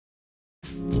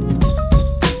What's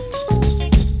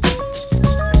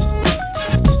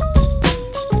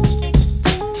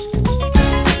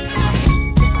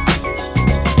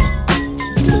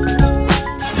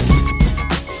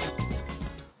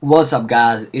up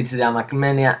guys, it's the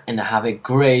Macmania and I have a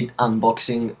great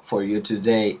unboxing for you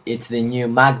today. It's the new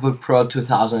MacBook Pro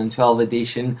 2012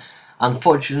 edition.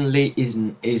 Unfortunately is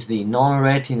the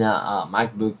non-retina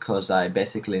MacBook because I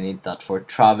basically need that for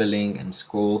traveling and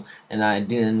school, and I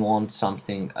didn't want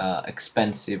something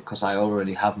expensive because I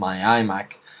already have my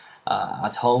iMac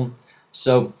at home.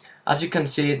 So as you can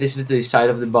see, this is the side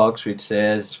of the box, which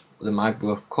says the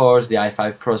MacBook, of course, the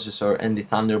i5 processor and the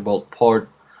Thunderbolt port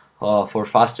for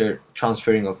faster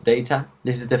transferring of data.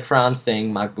 This is the front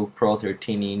saying MacBook Pro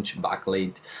 13-inch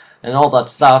backlit and all that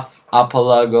stuff. Apple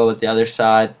logo at the other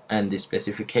side and the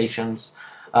specifications,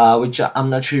 which I'm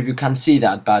not sure if you can see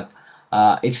that, but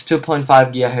it's 2.5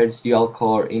 GHz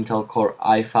dual-core Intel Core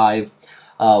i5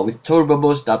 with turbo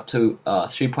boost up to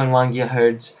 3.1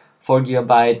 GHz, 4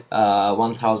 GB,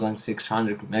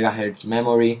 1600 MHz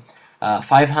memory,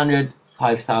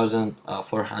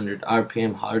 5400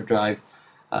 RPM hard drive.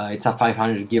 It's a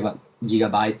 500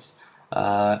 gigabytes,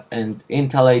 and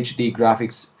Intel HD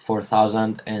graphics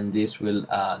 4000, and this will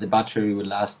the battery will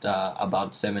last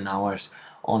about 7 hours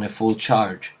on a full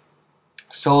charge.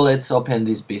 So let's open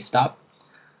this beast up,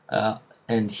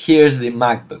 and here's the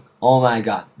MacBook. Oh my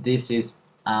god, this is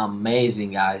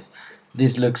amazing, guys.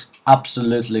 This looks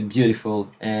absolutely beautiful,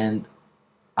 and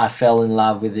I fell in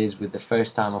love with this with the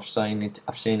first time I've seen it.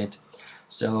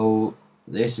 So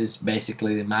this is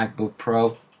basically the MacBook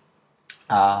Pro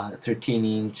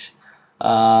 13-inch.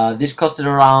 This costed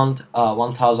around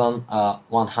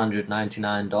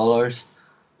 $1,199,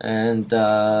 and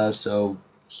so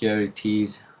here it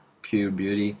is, pure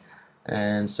beauty.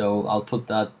 And so I'll put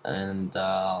that, and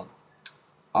I'll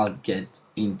get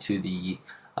into the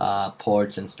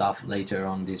ports and stuff later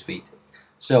on this vid.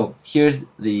 So here's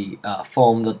the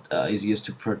foam that is used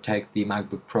to protect the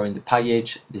MacBook Pro in the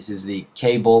package. This is the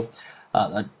cable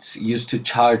that's used to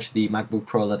charge the MacBook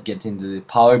Pro that gets into the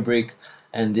power brick,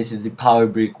 and this is the power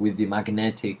brick with the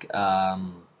magnetic power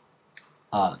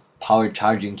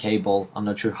charging cable. I'm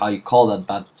not sure how you call that,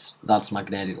 but that's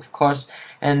magnetic, of course.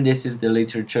 And this is the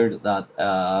literature that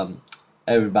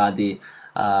everybody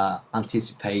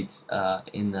anticipates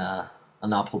in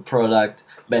an Apple product.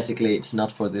 Basically, it's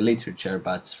not for the literature,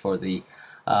 but it's for the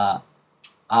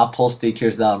Apple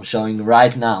stickers that I'm showing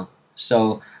right now.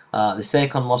 So the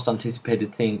second most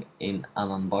anticipated thing in an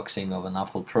unboxing of an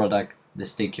Apple product, the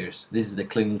stickers. This is the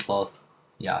cleaning cloth.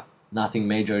 Yeah, nothing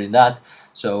major in that.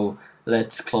 So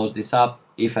let's close this up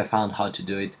if I found how to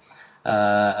do it.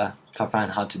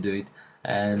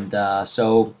 And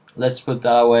so let's put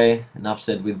that away. Enough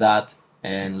said with that,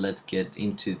 and let's get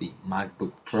into the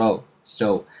MacBook Pro.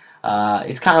 So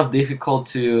it's kind of difficult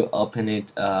to open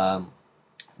it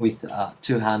with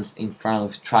two hands in front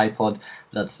of the tripod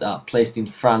that's placed in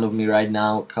front of me right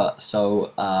now,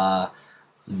 so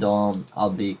I'll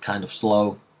be kind of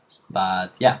slow,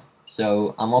 but yeah.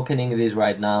 So I'm opening this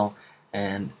right now,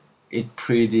 and it's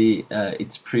pretty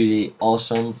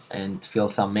awesome and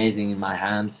feels amazing in my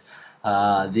hands.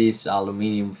 This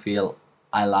aluminum feel,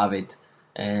 I love it,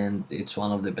 and it's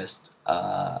one of the best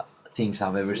things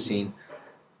I've ever seen.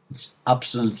 It's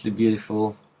absolutely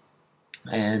beautiful,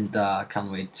 and I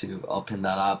can't wait to open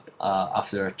that up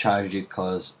after I charge it,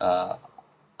 because I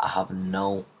have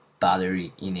no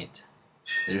battery in it.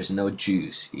 There's no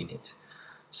juice in it.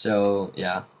 So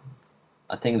yeah,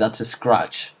 I think that's a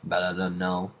scratch, but I don't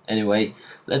know. Anyway,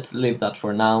 let's leave that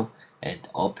for now and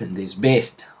open this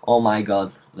beast. Oh my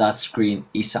god, that screen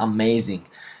is amazing.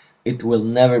 It will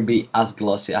never be as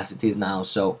glossy as it is now,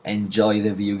 so enjoy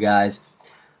the view, guys.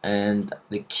 And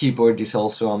the keyboard is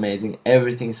also amazing.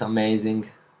 Everything's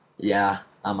amazing. Yeah,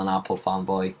 I'm an Apple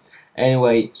fanboy.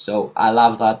 Anyway, so I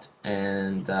love that,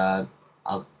 and I'll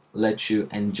let you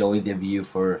enjoy the view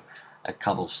for a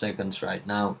couple of seconds right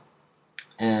now.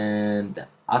 And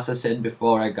as I said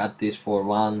before, I got this for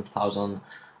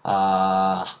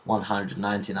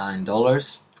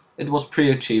 $1,199. It was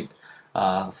pretty cheap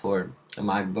for a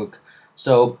MacBook.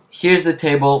 So here's the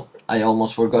table. I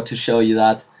almost forgot to show you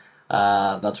that.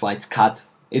 That's why it's cut.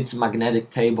 It's a magnetic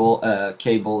cable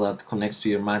that connects to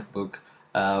your MacBook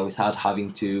without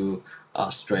having to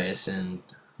stress, and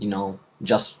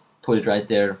just put it right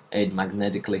there. It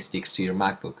magnetically sticks to your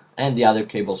MacBook, and the other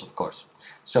cables, of course.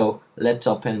 So let's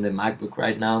open the MacBook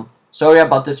right now. Sorry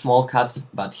about the small cuts,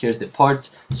 but here's the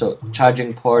ports. So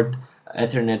charging port,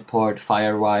 Ethernet port,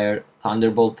 Firewire,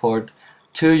 Thunderbolt port,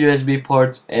 two USB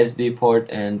ports, SD port,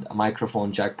 and a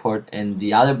microphone jack port. And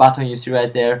the other button you see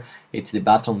right there, it's the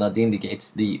button that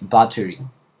indicates the battery,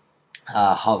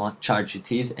 how much charge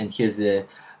it is. And here's the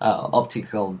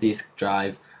optical disk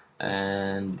drive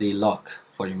and the lock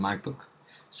for your MacBook.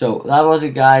 So that was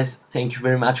it, guys. Thank you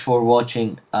very much for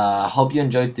watching. Hope you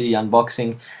enjoyed the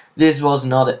unboxing. This was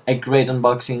not a great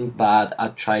unboxing, but I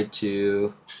tried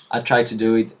to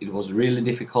do it. It was really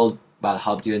difficult, but I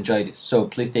hope you enjoyed it. So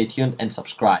please stay tuned and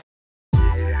subscribe.